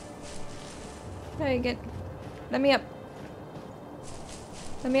 Hey, get. Let me up.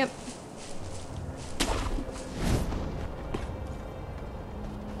 Let me up.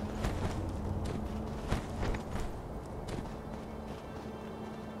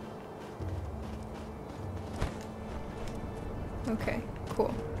 Okay,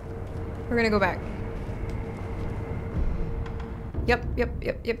 cool. We're gonna go back. Yep.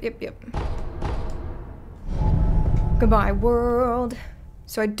 Goodbye, world.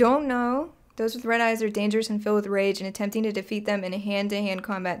 So I don't know. Those with red eyes are dangerous and filled with rage, and attempting to defeat them in a hand-to-hand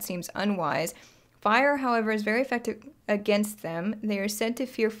combat seems unwise. Fire, however, is very effective against them. They are said to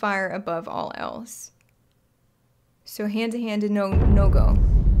fear fire above all else. So hand-to-hand and no-go.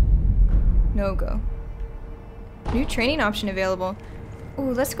 No-go. New training option available.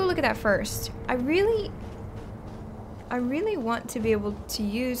 Ooh, let's go look at that first. I really want to be able to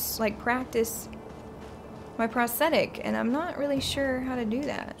use, like, practice my prosthetic, and I'm not really sure how to do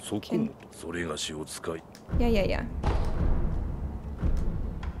that. Yeah.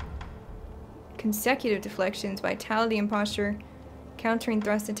 Consecutive deflections, vitality and posture, countering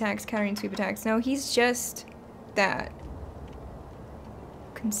thrust attacks, countering sweep attacks. No, he's just that.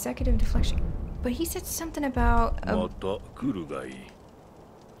 Consecutive deflection. But he said something about I'll do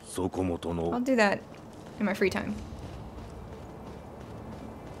that in my free time.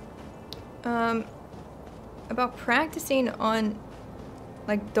 About practicing on,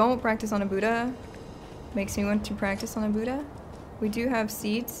 like, don't practice on a Buddha. Makes me want to practice on a Buddha. We do have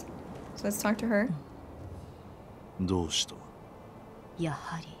seeds, so let's talk to her. どうした？や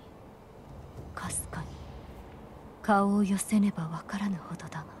はりかすかに顔を寄せねばわからぬほど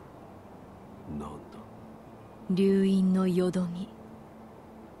だが。なんだ。流因のよどみ。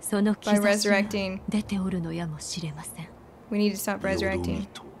その兆しが出ておるのやもしれません。We need to stop resurrecting.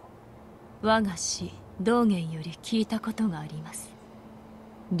 我が師道元より聞いたことがあります。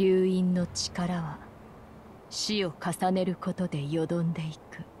流因の力は死を重ねることでよどんでい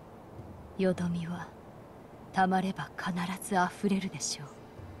く。よどみはたまれば必ず溢れるでしょ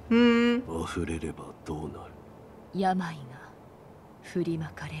う。溢れればどうなる？病が振りま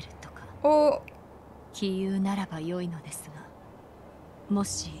かれるとか。杞憂ならば良いのですが、も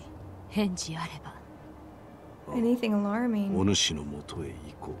し返事あれば。Anything alarming? お主のもとへ行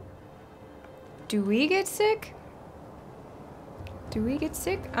こう。Do we get sick? Do we get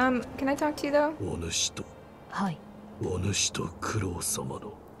sick? Can I talk to you though? お主と。はい。お主と九郎様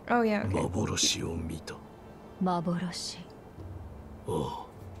の yeah, okay. 幻を見た。幻。ああ、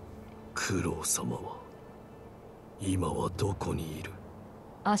九郎様は今はどこにいる？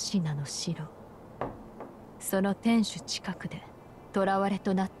アシナの城。その天守近くで囚われ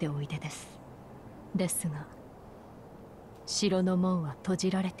となっておいでです。ですが、城の門は閉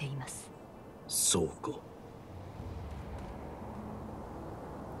じられています。そうか。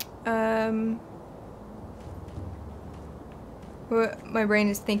My brain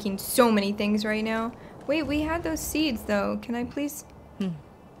is thinking so many things right now. Wait, we had those seeds though. Can I please?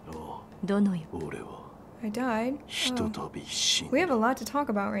 どのよ。俺は I died. ひとたび死んだ。 We have a lot to talk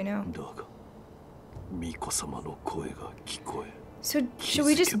about right now. だが、巫女様の声が聞こえ。So should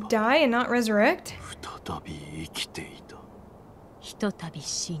we just die and not resurrect? 再び生きていた。ひとたび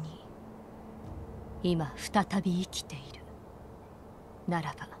死に、今再び生きている。な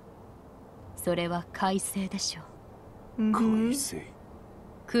らば、それは快晴でしょう。快晴。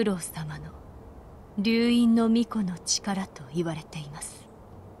九郎様の流因の巫女の力と言われています。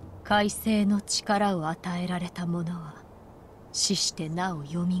快晴の力を与えられた者は死してなお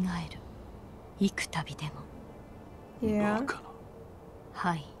よみがえる。幾度でも。Yeah.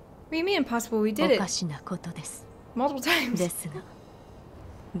 はい。What do you mean impossible? We did it. おかしなことです。Multiple times. ですが、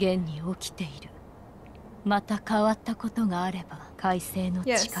現に起きている。また変わったことがあれば、快晴の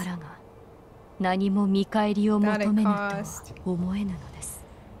力が何も見返りを求めぬとは思えぬのです。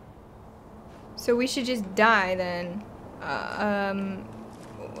So we should just die then.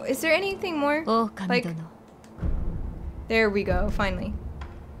 Is there anything more? Like, there we go, finally.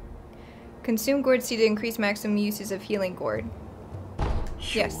 Consume gourd seed to increase maximum uses of healing gourd.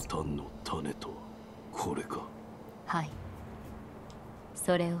 Yes. はい。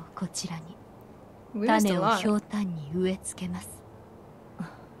それをこちらに。種をひょうたんに植え付けます。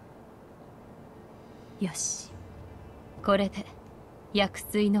よし。これで薬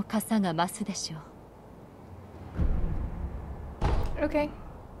水の傘が増すでしょう。Okay.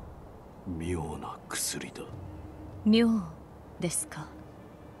 妙な薬だ。妙ですか。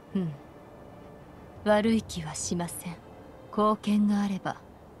悪い気はしません。貢献があれば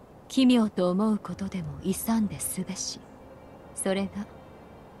奇妙と思うことでも勇んですべし。それが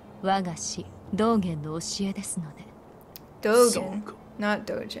我が師道元の教えですので。道元。Not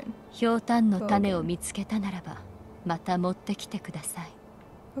Dojin. ひょうたんの種を見つけたならばまた持ってきてください。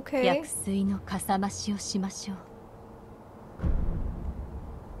 Okay. 薬水のかさ増しをしましょう。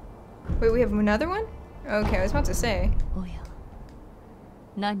 Wait, we have another one? Okay, I was about to say. おや、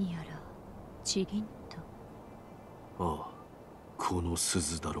何やらチリンと。ああ、この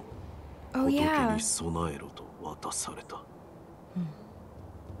鈴だろ。 Oh 仏 yeah. に備えろと渡された。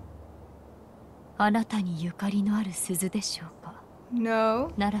あなたにゆかりのある鈴でしょうか。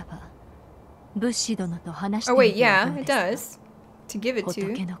 No. ならば、武士殿と話して Oh み wait, ては yeah, どう it ですか。 does. To give it 仏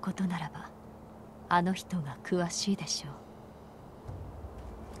to. のことならば、あの人が詳しいでしょ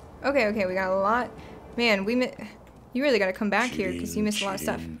う。 Okay, okay, we got a lot. Man, you really gotta come back here because you missed a lot of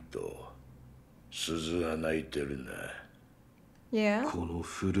stuff. 鈴が鳴いてるな。 Yeah. この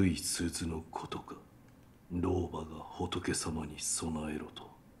古い鈴のことか。老婆が仏様に備えろと、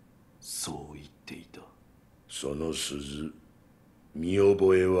そう言っていた。その鈴、見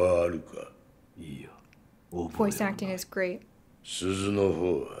覚えはあるか？いや、覚え Voice は acting ない。 is great. 鈴の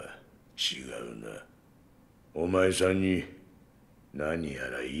方は違うな。お前さんに何や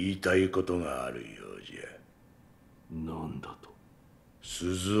ら言いたいことがあるようじゃ。なんだと？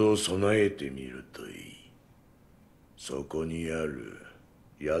鈴を備えてみるといい。そこにある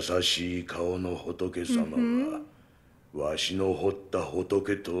優しい顔の仏様は、わしの彫った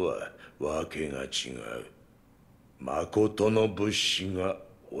仏とはわけが違う。誠の仏師が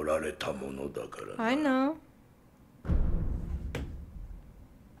彫られたものだからな。 I know.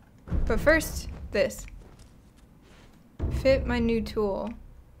 But first, this. Fit my new tool.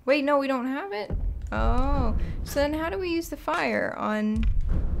 Wait, no, we don't have it? Oh. So then how do we use the fire on...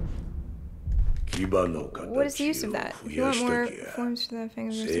 What is the use of that? If you want more forms for that thing...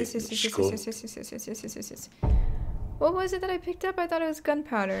 What was it that I picked up? I thought it was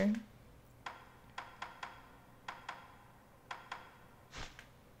gunpowder.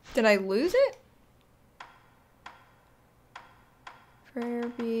 Did I lose it? Prayer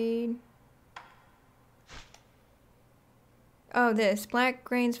bead. Oh, this. Black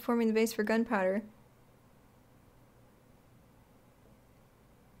grains forming the base for gunpowder.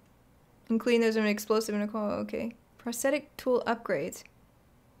 Including those of an explosive and a coil. Okay. Prosthetic tool upgrades.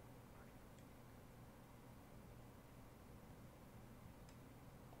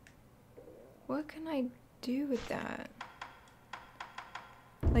 What can I do with that?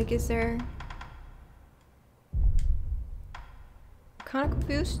 Like, is there... Kind of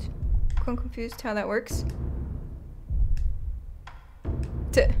confused. I'm confused how that works.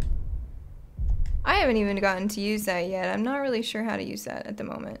 I haven't even gotten to use that yet. I'm not really sure how to use that at the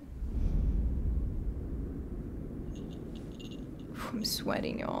moment. I'm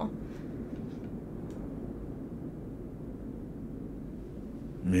sweating, y'all.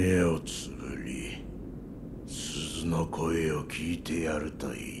 目をつぶり、鈴の声を聞いてやる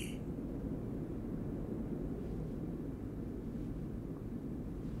といい。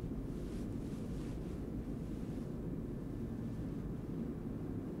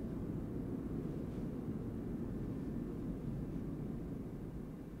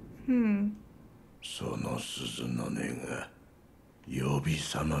その鈴の音が呼び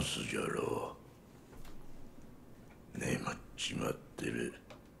覚ますじゃろう。眠っちまってる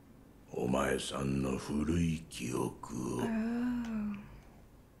お前さんの古い記憶を。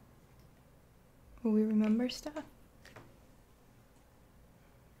Will we remember stuff?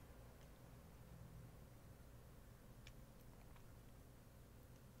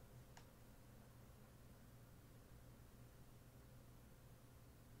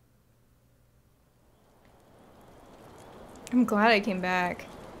 I'm glad I came back.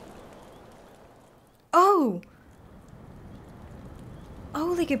 Oh!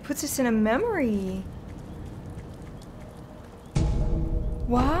 Oh, like it puts us in a memory.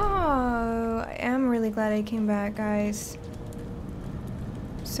 Wow! I am really glad I came back, guys.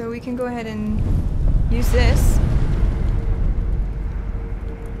 So we can go ahead and use this.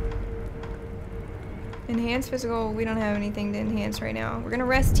 Enhance physical. We don't have anything to enhance right now. We're gonna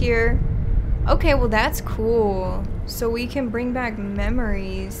rest here. Okay, well that's cool. So we can bring back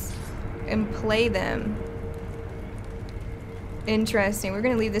memories and play them. Interesting. We're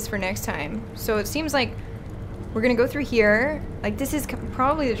gonna leave this for next time. So it seems like we're gonna go through here. Like this is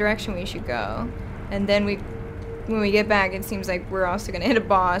probably the direction we should go. And then when we get back, it seems like we're also gonna hit a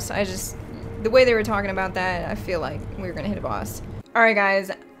boss. The way they were talking about that, I feel like we're gonna hit a boss. Alright guys,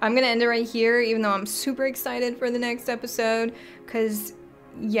 I'm gonna end it right here, even though I'm super excited for the next episode, because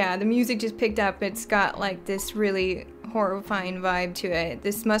yeah, the music just picked up. It's got like this really horrifying vibe to it.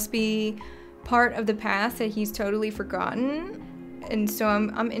 This must be part of the past that he's totally forgotten. And so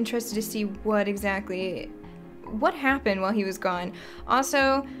I'm interested to see what exactly what happened while he was gone?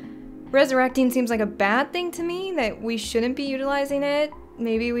 Also, resurrecting seems like a bad thing to me, that we shouldn't be utilizing it.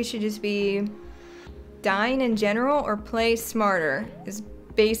 Maybe we should just be dying in general or play smarter, is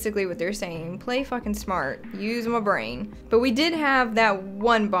basically what they're saying. Play fucking smart. Use my brain. But we did have that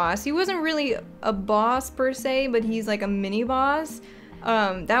one boss. He wasn't really a boss per se, but he's like a mini boss.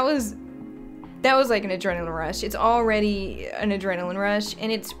 That was like an adrenaline rush. It's already an adrenaline rush, and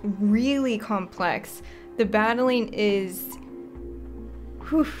it's really complex. The battling is...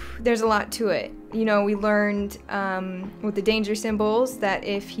 whew, there's a lot to it. You know, we learned with the danger symbols that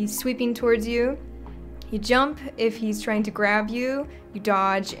if he's sweeping towards you, you jump. If he's trying to grab you, you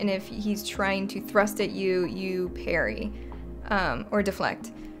dodge. And if he's trying to thrust at you, you parry or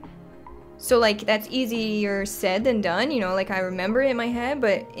deflect. So like that's easier said than done, you know, like I remember it in my head,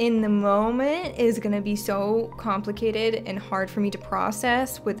 but in the moment is gonna be so complicated and hard for me to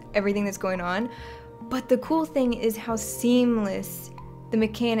process with everything that's going on. But the cool thing is how seamless the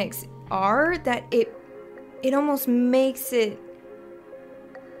mechanics are, that it almost makes it,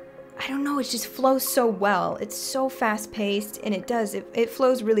 I don't know, it just flows so well. It's so fast paced, and it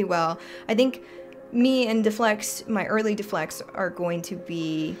flows really well. I think me and deflects, my early deflects, are going to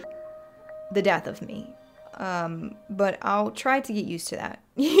be the death of me. But I'll try to get used to that.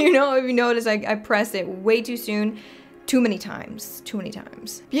 You know, if you notice, I pressed it way too soon, too many times.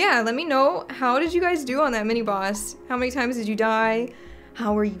 Yeah, let me know, how did you guys do on that mini boss? How many times did you die?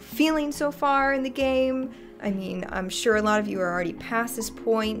 How are you feeling so far in the game? I mean, I'm sure a lot of you are already past this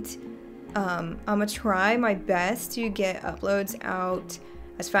point. I'm gonna try my best to get uploads out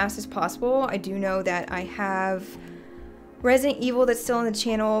as fast as possible. I do know that I have Resident Evil that's still on the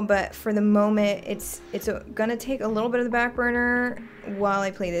channel, but for the moment, it's gonna take a little bit of the back burner while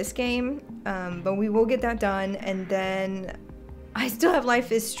I play this game. But we will get that done, and then I still have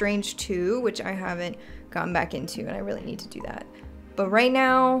Life is Strange 2, which I haven't gotten back into, and I really need to do that. But right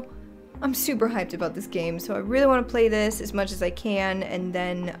now, I'm super hyped about this game, so I really want to play this as much as I can, and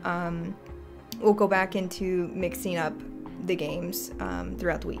then we'll go back into mixing up the games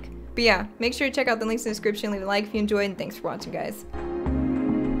throughout the week. But yeah, make sure to check out the links in the description, leave a like if you enjoyed, and thanks for watching, guys.